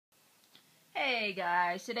Hey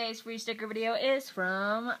guys, today's free sticker video is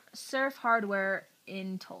from Surf Hardware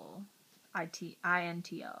Intel, INTL.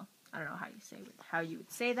 I don't know how you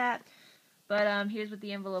would say that, but here's what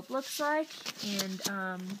the envelope looks like,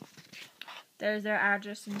 and there's their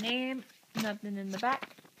address and name. Nothing in the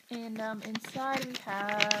back, and inside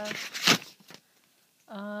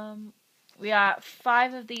we got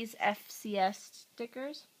 5 of these FCS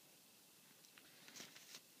stickers.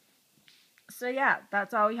 So yeah,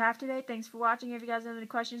 that's all we have today. Thanks for watching. If you guys have any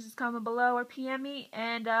questions, just comment below or PM me.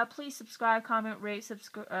 And please subscribe, comment, rate,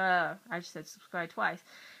 subscribe. I just said subscribe twice.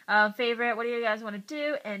 Favorite, what do you guys want to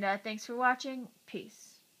do? And thanks for watching. Peace.